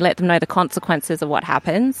and, you let them know the consequences of what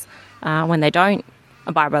happens when they don't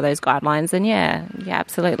abide by those guidelines, then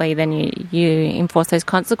absolutely. Then you enforce those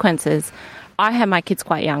consequences. I have my kids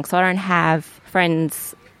quite young, so I don't have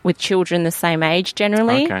friends with children the same age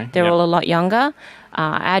generally. Okay, They're all a lot younger.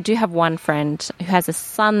 I do have one friend who has a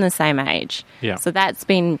son the same age. Yeah. So that's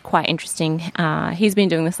been quite interesting. He's been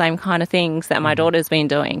doing the same kind of things that my daughter's been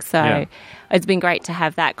doing. So it's been great to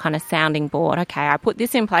have that kind of sounding board. Okay, I put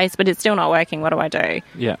this in place, but it's still not working. What do I do?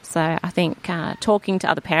 Yeah. So I think talking to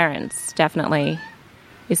other parents definitely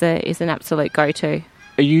is an absolute go-to.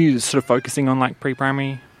 Are you sort of focusing on, like,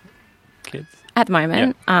 pre-primary kids? At the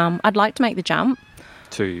moment, I'd like to make the jump.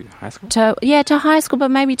 To high school? To high school,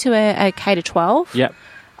 but maybe to a K-12. Yep.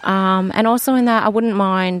 And also in that, I wouldn't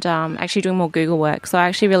mind actually doing more Google work. So I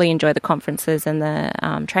actually really enjoy the conferences and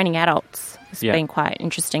the training adults. It's been quite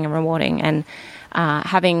interesting and rewarding. And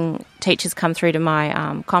having teachers come through to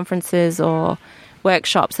my conferences or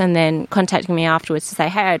workshops and then contacting me afterwards to say,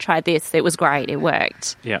 hey, I tried this, it was great, it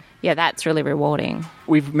worked. Yeah, that's really rewarding.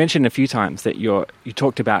 We've mentioned a few times that you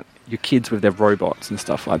talked about your kids with their robots and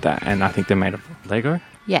stuff like that, and I think they're made of Lego?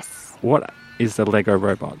 Yes. What is the Lego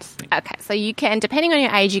robots thing? Okay, so you can, depending on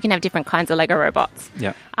your age, you can have different kinds of Lego robots.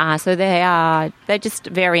 Yeah. So they're just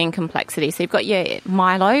varying complexity. So you've got your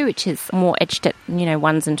Milo, which is more etched at,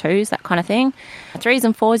 ones and twos, that kind of thing. 3s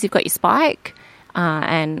and 4s, you've got your Spike.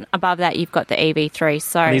 And above that, you've got the EV3.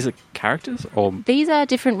 So and these are characters, or these are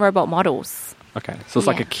different robot models. Okay, so it's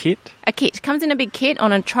like a kit. A kit. It comes in a big kit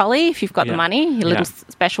on a trolley if you've got the money. Your little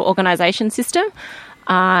special organisation system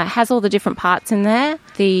has all the different parts in there.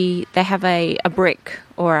 They have a brick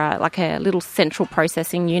or a little central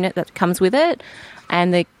processing unit that comes with it,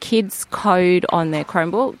 and the kids code on their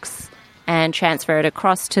Chromebooks and transfer it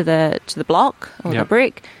across to the block or the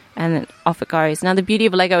brick. And then off it goes. Now, the beauty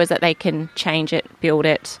of Lego is that they can change it, build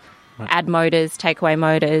it, add motors, take away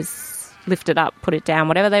motors, lift it up, put it down,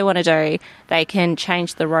 whatever they want to do. They can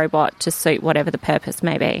change the robot to suit whatever the purpose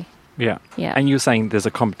may be. Yeah. Yeah. And you were saying there's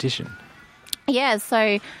a competition. Yeah,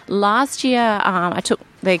 so last year I took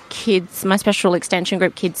the kids, my special extension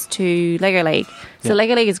group kids, to Lego League. So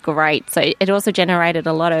Lego League is great. So it also generated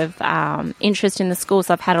a lot of interest in the school.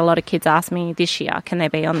 So I've had a lot of kids ask me this year, can they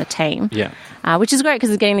be on the team? Yeah. Which is great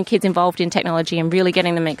because it's getting the kids involved in technology and really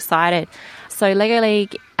getting them excited. So Lego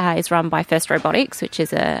League is run by First Robotics, which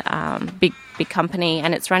is a big company,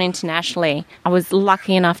 and it's run internationally. I was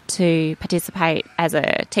lucky enough to participate as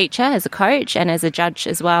a teacher, as a coach, and as a judge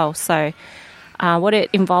as well. So what it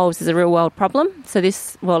involves is a real-world problem. So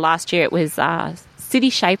last year it was City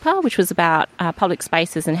Shaper, which was about public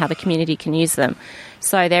spaces and how the community can use them.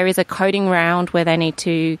 So there is a coding round where they need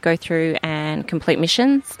to go through and complete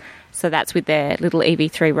missions. So that's with their little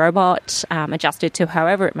EV3 robot, adjusted to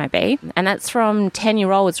however it may be. And that's from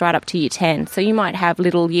 10-year-olds right up to year 10. So you might have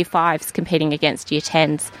little year 5s competing against year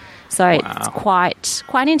 10s. So it's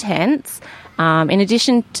quite intense. In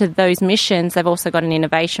addition to those missions, they've also got an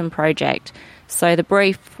innovation project. So the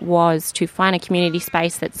brief was to find a community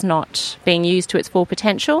space that's not being used to its full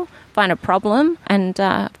potential, find a problem and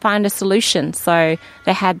find a solution. So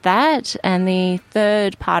they had that. And the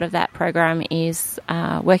third part of that program is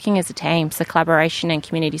working as a team. So collaboration and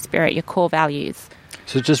community spirit, your core values.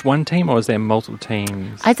 So just one team, or is there multiple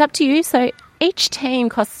teams? It's up to you. So each team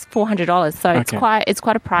costs $400. So it's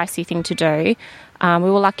quite a pricey thing to do. We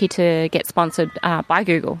were lucky to get sponsored by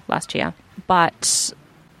Google last year. But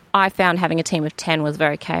I found having a team of 10 was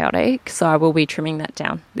very chaotic, so I will be trimming that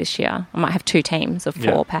down this year. I might have 2 teams of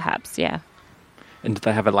 4, perhaps, yeah. And do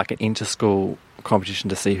they have an inter-school competition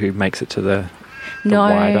to see who makes it to the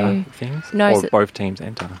wider things? No. Or both teams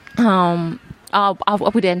enter? I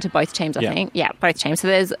would enter both teams, I think. Yeah, both teams.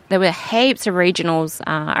 So there were heaps of regionals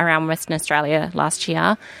around Western Australia last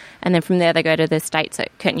year. And then from there, they go to the States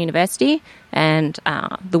at Curtin University. And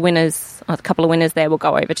the winners, a couple of winners there, will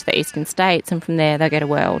go over to the Eastern States. And from there, they go to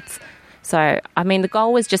Worlds. So, I mean, the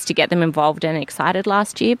goal was just to get them involved and excited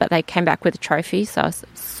last year, but they came back with a trophy. So I was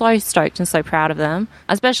so stoked and so proud of them,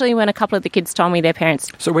 especially when a couple of the kids told me their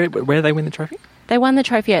parents... So where did they win the trophy? They won the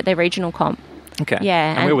trophy at their regional comp. Okay.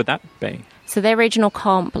 Yeah. And where would that be? So their regional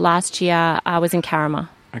comp last year was in Carrama.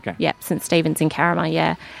 Okay. Yeah, St. Stephen's in Carrama,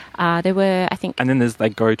 yeah. There were, I think... And then they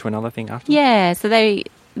go to another thing after? Yeah, so there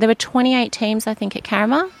were 28 teams, I think, at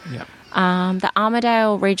Carrama. Yeah. The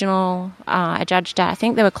Armidale Regional, I judged at, I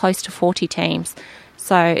think there were close to 40 teams.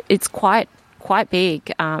 So it's quite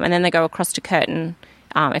big. And then they go across to Curtin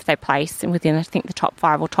if they place within, I think, the top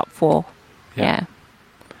 5 or top 4. Yeah.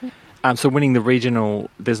 So winning the regional,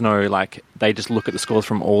 there's no, they just look at the scores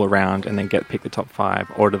from all around and then pick the top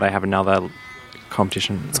 5? Or do they have another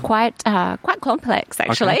competition? It's quite complex,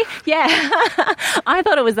 actually. Okay. Yeah. I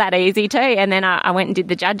thought it was that easy too. And then I went and did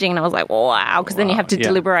the judging and I was like, wow, because then you have to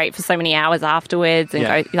deliberate for so many hours afterwards and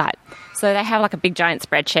go like... So they have a big giant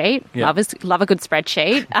spreadsheet. Yeah. Love a good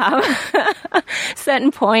spreadsheet.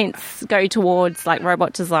 Certain points go towards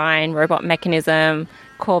robot design, robot mechanism,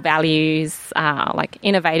 core values,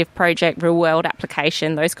 innovative project, real world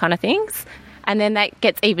application, those kind of things. And then that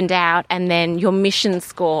gets evened out and then your mission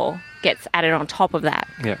score gets added on top of that.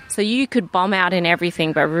 Yeah. So you could bomb out in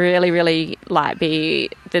everything but really, really be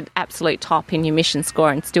the absolute top in your mission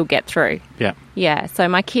score and still get through. Yeah. Yeah. So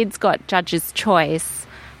my kids got judge's choice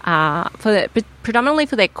predominantly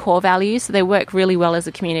for their core values. So they work really well as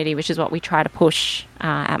a community, which is what we try to push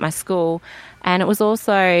at my school. And it was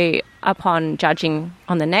also upon judging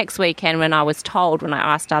on the next weekend when I was told, when I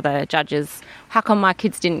asked other judges, how come my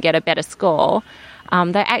kids didn't get a better score?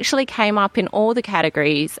 They actually came up in all the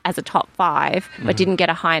categories as a top 5, but didn't get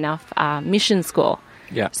a high enough mission score.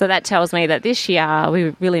 Yeah. So that tells me that this year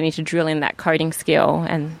we really need to drill in that coding skill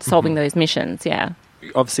and solving those missions, yeah.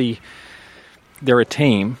 Obviously, they're a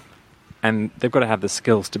team and they've got to have the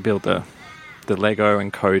skills to build the Lego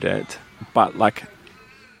and code it. But,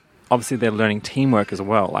 obviously they're learning teamwork as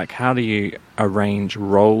well. How do you arrange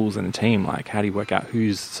roles in a team? How do you work out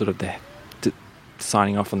who's sort of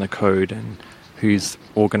signing off on the code and who's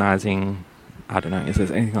organising? I don't know. Is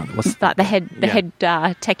there anything like the head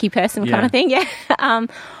techie person kind of thing? Yeah.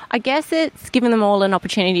 I guess it's giving them all an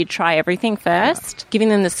opportunity to try everything first, giving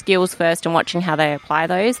them the skills first, and watching how they apply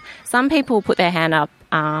those. Some people put their hand up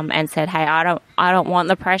and said, "Hey, I don't want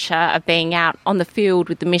the pressure of being out on the field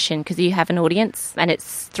with the mission because you have an audience and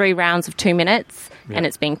it's 3 rounds of 2 minutes and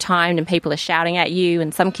it's being timed and people are shouting at you."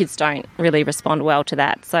 And some kids don't really respond well to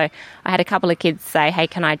that. So I had a couple of kids say, "Hey,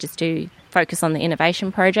 can I just focus on the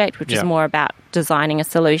innovation project," which is more about designing a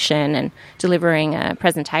solution and delivering a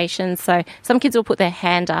presentation. So some kids will put their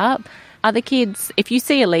hand up. Other kids, if you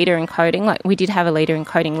see a leader in coding, like we did have a leader in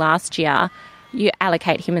coding last year, you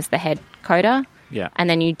allocate him as the head coder. Yeah. And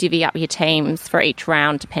then you divvy up your teams for each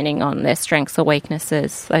round depending on their strengths or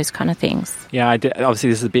weaknesses, those kind of things. Yeah, I did. Obviously,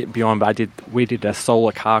 this is a bit beyond, but we did a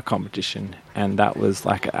solar car competition, and that was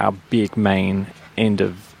our big main end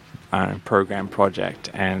of program project.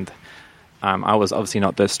 And I was obviously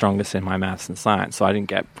not the strongest in my maths and science, so I didn't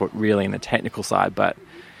get put really in the technical side. But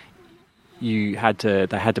they had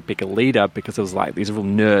to pick a leader because it was these real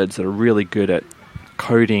nerds that are really good at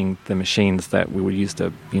coding the machines that we would use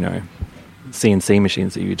to, CNC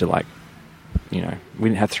machines that you to we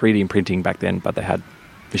didn't have 3D printing back then, but they had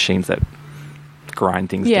machines that grind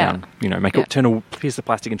things down, turn a piece of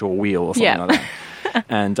plastic into a wheel or something like that.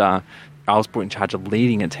 And I was put in charge of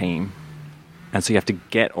leading a team. And so you have to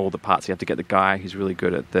get all the parts. You have to get the guy who's really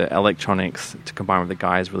good at the electronics to combine with the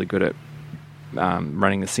guy who's really good at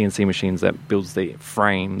running the CNC machines that builds the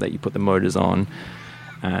frame that you put the motors on.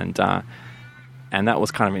 And that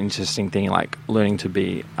was kind of an interesting thing, learning to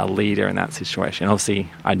be a leader in that situation. Obviously,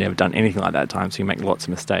 I'd never done anything like that at the time, so you make lots of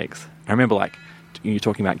mistakes. I remember, you're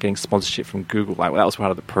talking about getting sponsorship from Google. Like, that was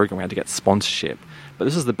part of the program. We had to get sponsorship. But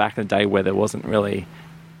this was the back in the day where there wasn't really...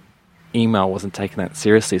 Email wasn't taken that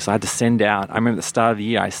seriously. So I had to send out... I remember at the start of the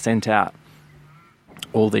year, I sent out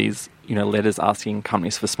all these, letters asking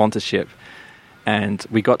companies for sponsorship. And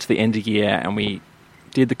we got to the end of the year and we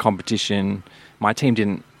did the competition. My team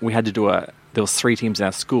didn't... We had to do there was 3 teams in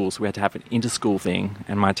our school, so we had to have an inter-school thing.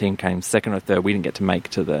 And my team came second or third. We didn't get to make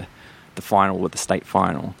to the final with the state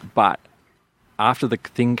final. But after the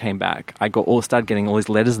thing came back, I started getting all these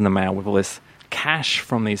letters in the mail with all this cash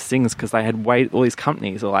from these things because they had waited. All these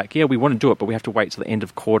companies are like, yeah, we want to do it, but we have to wait till the end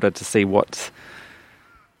of quarter to see what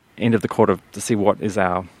is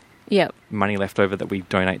our money left over that we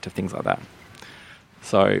donate to things like that.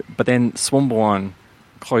 So, but then Swanbourne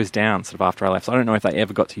closed down sort of after I left. So I don't know if they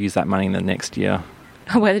ever got to use that money in the next year.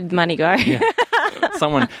 Where did the money go? Yeah.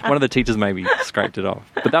 One of the teachers maybe scraped it off.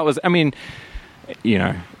 But that was,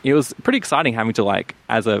 it was pretty exciting having to,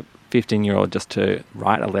 as a 15-year-old, just to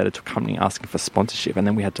write a letter to a company asking for sponsorship. And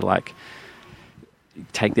then we had to,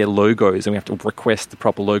 take their logos and we have to request the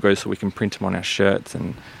proper logos so we can print them on our shirts.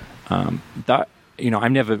 And that,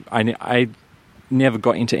 I never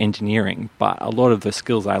got into engineering, but a lot of the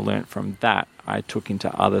skills I learnt from that, I took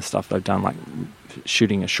into other stuff that I've done, like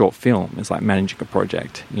shooting a short film. It's like managing a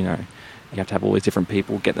project, You have to have all these different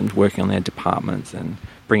people, get them working on their departments and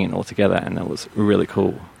bring it all together. And it was a really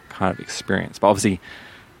cool kind of experience. But obviously,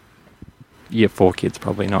 year 4 kids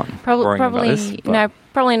probably not worrying about this.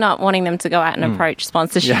 Probably not wanting them to go out and approach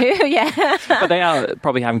sponsorship. Yeah. But they are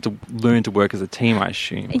probably having to learn to work as a team, I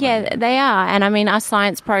assume. Yeah, they are. And our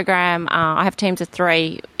science program, I have teams of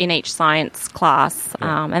 3 in each science class,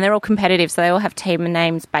 and they're all competitive, so they all have team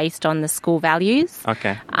names based on the school values.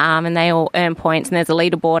 Okay. And they all earn points, and there's a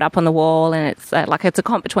leaderboard up on the wall, and it's it's a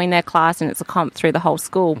comp between their class, and it's a comp through the whole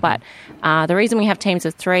school. But the reason we have teams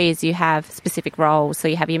of 3 is you have specific roles. So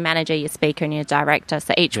you have your manager, your speaker, and your director.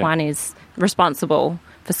 So each one is responsible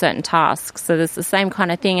for certain tasks. So there's the same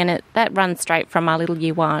kind of thing, and that runs straight from our little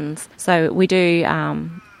year 1s. So we do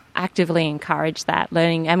actively encourage that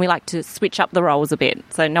learning, and we like to switch up the roles a bit,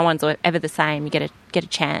 so no one's ever the same. You get a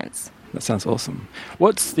chance. That sounds awesome.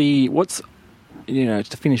 What's to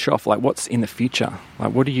finish off, what's in the future?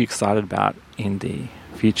 What are you excited about in the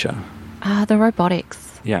future? The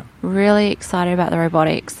robotics. Yeah. Really excited about the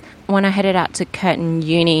robotics. When I headed out to Curtin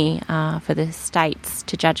Uni for the States,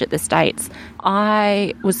 to judge at the States,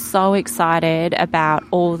 I was so excited about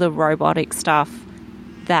all the robotic stuff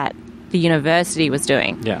that the university was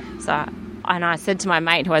doing. Yeah. And I said to my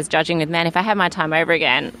mate who I was judging with, man, if I had my time over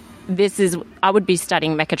again, I would be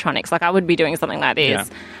studying mechatronics. I would be doing something like this.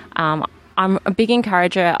 Yeah. I'm a big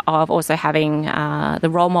encourager of also having the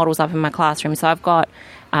role models up in my classroom. So I've got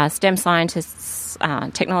STEM scientists,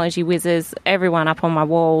 technology whizzes, everyone up on my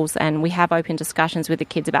walls, and we have open discussions with the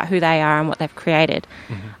kids about who they are and what they've created.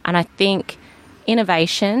 Mm-hmm. And I think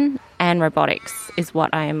innovation and robotics is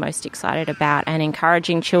what I am most excited about, and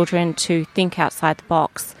encouraging children to think outside the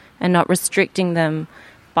box and not restricting them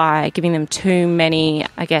by giving them too many,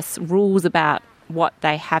 rules about what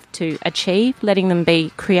they have to achieve, letting them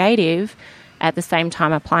be creative, at the same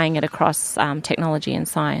time applying it across technology and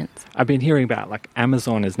science. I've been hearing about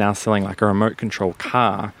Amazon is now selling a remote control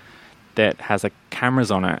car that has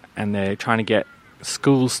cameras on it, and they're trying to get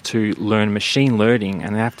schools to learn machine learning,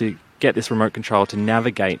 and they have to get this remote control to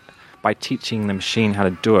navigate by teaching the machine how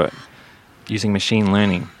to do it using machine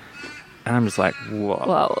learning. And I'm just like,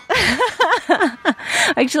 whoa.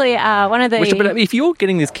 Actually, one of the... But if you're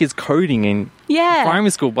getting these kids coding in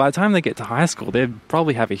primary school, by the time they get to high school, they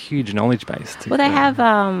probably have a huge knowledge base. Well, they have...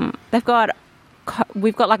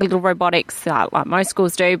 We've got a little robotics, like most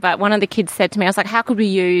schools do, but one of the kids said to me, I was like, how could we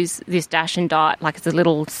use this dash and dot, it's a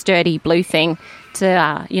little sturdy blue thing,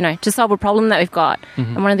 to solve a problem that we've got?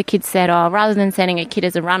 Mm-hmm. And one of the kids said, rather than sending a kid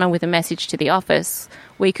as a runner with a message to the office,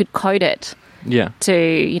 we could code it. Yeah.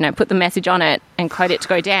 To, put the message on it and code it to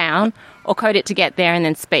go down, or code it to get there and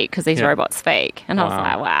then speak, because these robots speak. And I was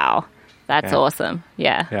like, wow, that's awesome.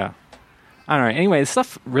 Yeah. Yeah. I don't know. Anyway, this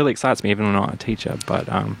stuff really excites me, even though I'm not a teacher. But,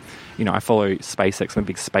 I follow SpaceX. I'm a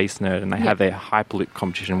big space nerd, and they have their Hyperloop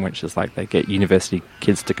competition, which is they get university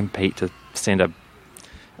kids to compete to send a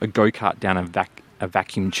go-kart down a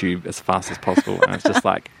vacuum tube as fast as possible. And it's just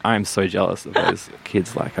I am so jealous of those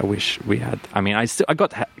kids. I wish we had... I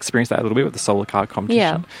got to experience that a little bit with the solar car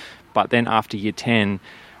competition. Yeah. But then after year 10,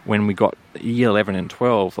 when we got year 11 and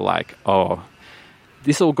 12,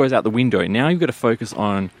 this all goes out the window. Now you've got to focus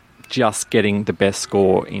on just getting the best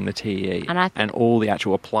score in the TEE. And all the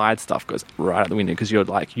actual applied stuff goes right out the window, because you're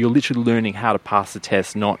literally learning how to pass the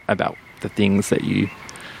test, not about the things that you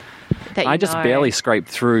that I just barely scraped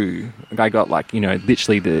through. I got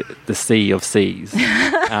literally the sea of C's.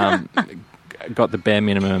 Got the bare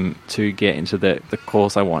minimum to get into the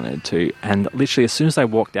course I wanted to. And literally as soon as I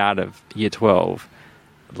walked out of year 12,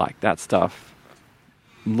 that stuff,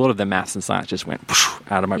 a lot of the maths and science just went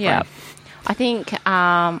out of my brain. I think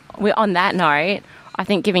we're on that note, I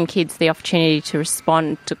think giving kids the opportunity to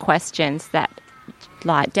respond to questions that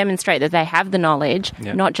demonstrate that they have the knowledge,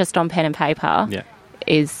 not just on pen and paper,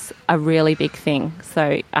 is a really big thing.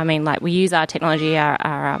 So, I mean, we use our technology, our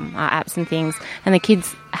apps and things, and the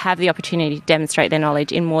kids have the opportunity to demonstrate their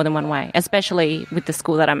knowledge in more than one way, especially with the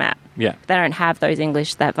school that I'm at. Yeah. They don't have those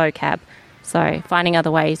English, that vocab. So finding other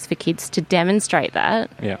ways for kids to demonstrate that,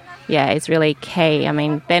 is really key. I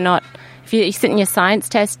mean, they're not... If you sit in your science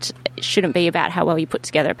test, it shouldn't be about how well you put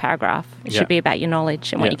together a paragraph. It should be about your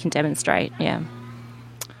knowledge and what you can demonstrate,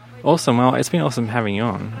 Awesome. Well, it's been awesome having you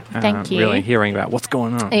on. Thank you. Really hearing about what's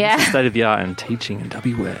going on. Yeah. What's the state of the art in teaching in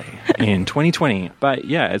WA in 2020. But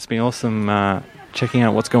it's been awesome checking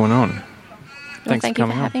out what's going on. Thanks thank for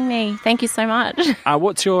coming you for having me. Thank you so much. Do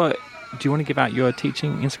you want to give out your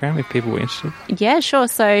teaching Instagram if people were interested? Yeah, sure.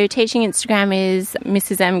 So teaching Instagram is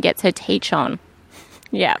Mrs. M Gets Her Teach On.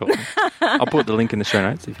 Yeah. Cool. I'll put the link in the show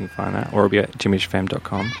notes if you can find that, or it'll be at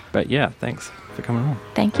jimmyfam.com. But thanks for coming on.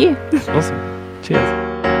 Thank you. Awesome. Cheers.